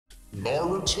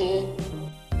Naruto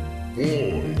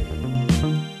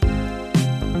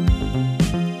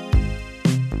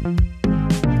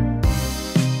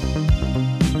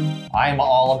I. I'm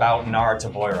all about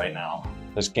Naruto Boy right now.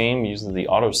 This game uses the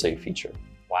autosave feature.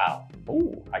 Wow.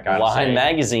 Ooh, I gotta Line say,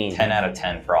 Magazine. 10 out of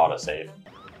 10 for autosave.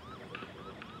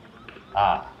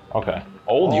 Ah. Okay.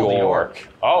 Old York.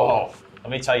 Oh. Let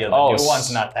me tell you, the new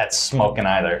one's not that smoking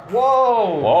either.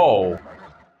 Whoa! Whoa.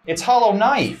 It's Hollow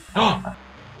Knight.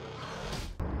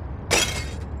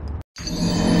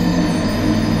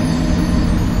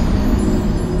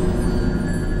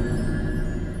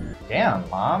 Damn,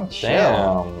 Mom, chill.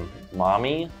 Damn,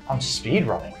 mommy. I'm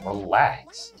speedrunning.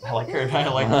 Relax. I like her.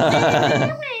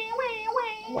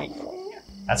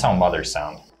 That's how mothers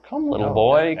sound. Come, little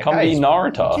boy. Come be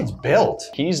Naruto. Kid's built.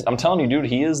 I'm telling you, dude,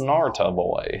 he is Naruto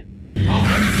boy.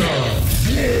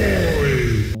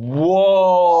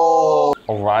 Whoa!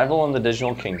 Arrival in the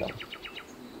Digital Kingdom.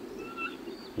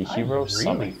 The hero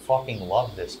summon. I really fucking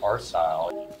love this art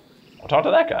style. I'll talk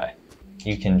to that guy.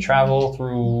 You can travel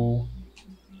through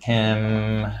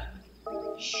him.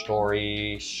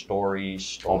 Story.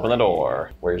 Open the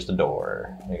door. Where's the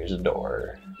door? Here's the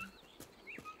door.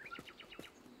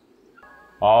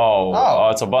 Oh,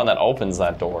 it's a button that opens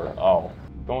that door. Oh,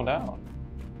 going down.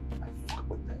 I fuck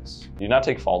with this. Do you not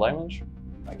take fall damage?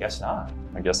 I guess not.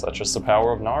 I guess that's just the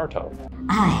power of Naruto.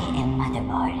 I am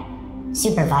Motherboard,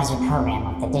 supervisor program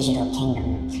of the Digital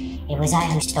Kingdom. It was I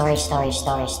who story.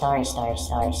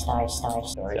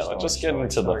 Yeah, let's just get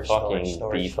into the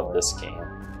fucking beef of this game.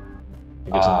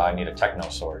 I need a techno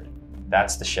sword.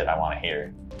 That's the shit I want to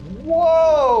hear.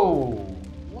 Whoa!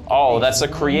 Oh, that's the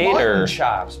creator. Mutton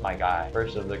chops, my guy.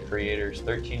 First of the creator's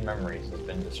 13 memories has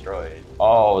been destroyed.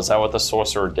 Oh, is that what the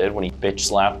sorcerer did when he bitch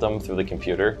slapped them through the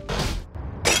computer?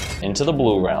 Into the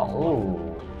blue realm.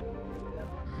 Ooh.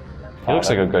 He looks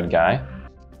like a good guy.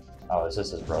 Oh, is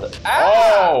this his brother?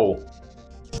 Oh!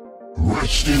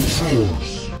 Rest in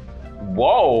force.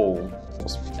 Whoa!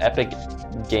 Most epic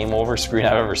game over screen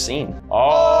I've ever seen.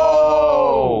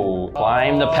 Oh!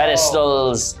 Climb the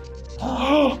pedestals.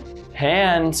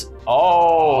 Hand.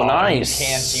 Oh,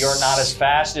 nice. You're not as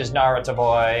fast as Naruto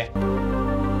Boy.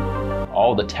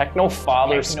 Oh, the Techno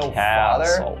Father's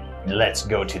castle. Let's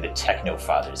go to the Techno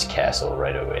Father's castle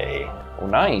right away. Oh,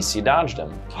 nice. You dodged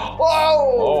him.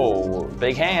 Whoa! Oh,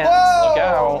 big hands. Whoa! Look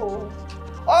out.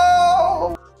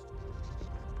 Oh!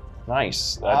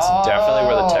 Nice. That's definitely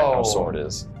where the Techno Sword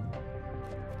is.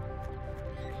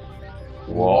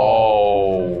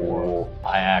 Whoa.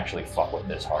 I actually fuck with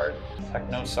this hard.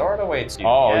 Techno Sword awaits you.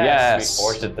 Oh, yes. We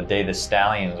forged it the day the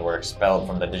Stallions were expelled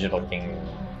from the Digital Kingdom.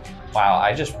 Wow,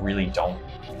 I just really don't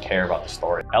care about the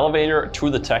story. Elevator to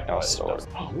the Techno Sword.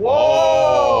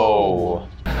 Whoa!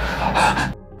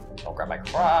 Don't grab my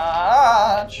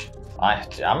crotch.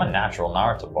 I'm a natural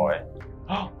Naruto boy.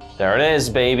 There it is,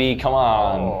 baby. Come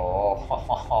on.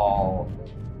 Oh,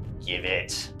 give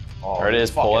it. Oh, There it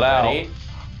is. Pull it out. Ready?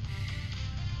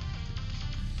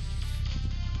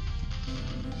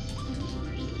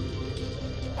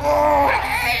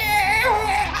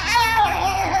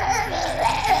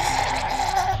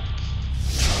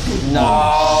 No.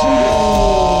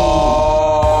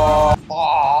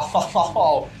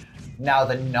 Oh, now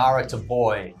the Naruto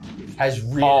boy has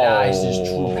realized his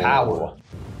true power.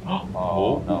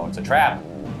 Oh no, it's a trap.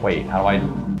 Wait, how do I?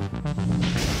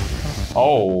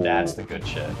 Oh. That's the good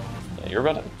shit. Yeah, you're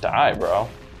about to die, bro.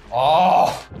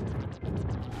 Oh.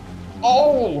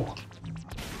 Oh.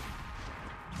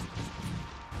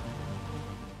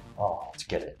 Oh, let's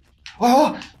get it.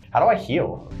 Oh, how do I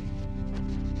heal?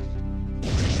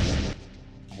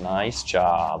 Nice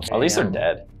job. At least they're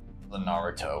dead. The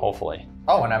Naruto. Hopefully.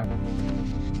 Oh, and I'm.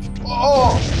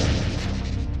 Oh.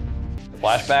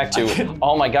 Flashback to,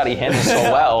 oh my god, he handled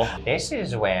so well. This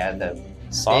is where the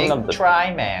Son big of the...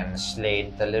 Tri-Man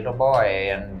slayed the little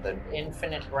boy and the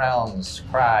infinite realms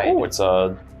cried. Oh, it's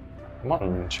a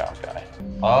mutton chop guy.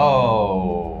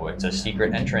 Oh, it's a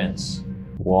secret entrance.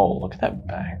 Whoa, look at that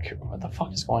back. What the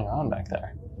fuck is going on back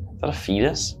there? Is that a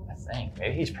fetus? I think.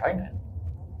 Maybe he's pregnant.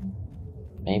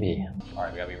 Maybe. All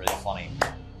right, we gotta be really funny.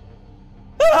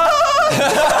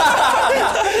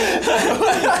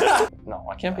 No,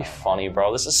 I can't be funny,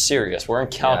 bro. This is serious. We're in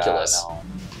calculus. Yeah, no.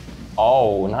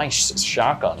 Oh, nice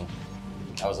shotgun.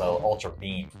 That was an ultra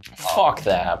beam. Fuck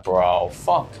that, bro.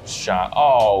 Fuck shot.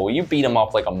 Oh, you beat him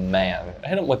up like a man.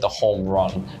 Hit him with the home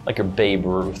run, like your Babe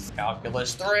Ruth.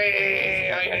 Calculus 3.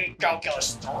 I hate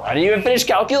calculus 3. I didn't even finish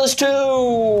calculus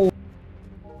 2.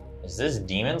 Is this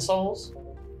Demon Souls?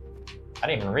 I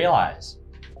didn't even realize.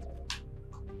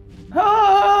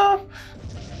 Ah.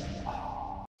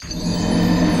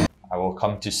 I will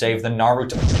come to save the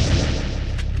Naruto.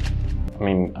 I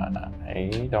mean,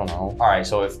 I don't know. All right,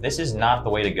 so if this is not the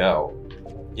way to go,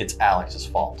 it's Alex's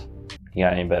fault. You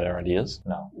got any better ideas?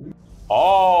 No.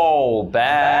 Oh,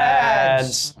 bad.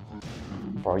 Bads.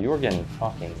 Bro, you were getting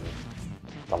fucking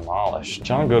demolished.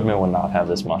 John Goodman would not have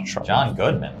this much trouble. John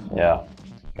Goodman. Yeah.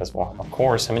 Because, well, of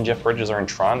course, him and Jeff Bridges are in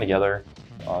Tron together.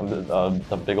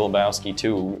 The Big Lebowski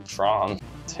 2, Tron.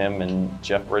 It's him and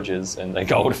Jeff Bridges, and they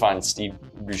go to find Steve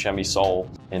Buscemi's soul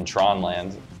in Tron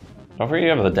land. Don't forget you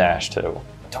have the dash, too.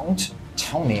 Don't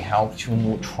tell me how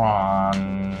to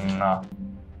Tron.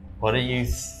 What do you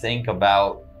think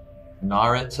about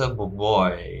Narita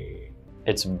boy?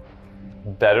 It's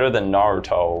better than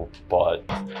Naruto, but...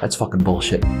 That's fucking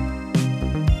bullshit.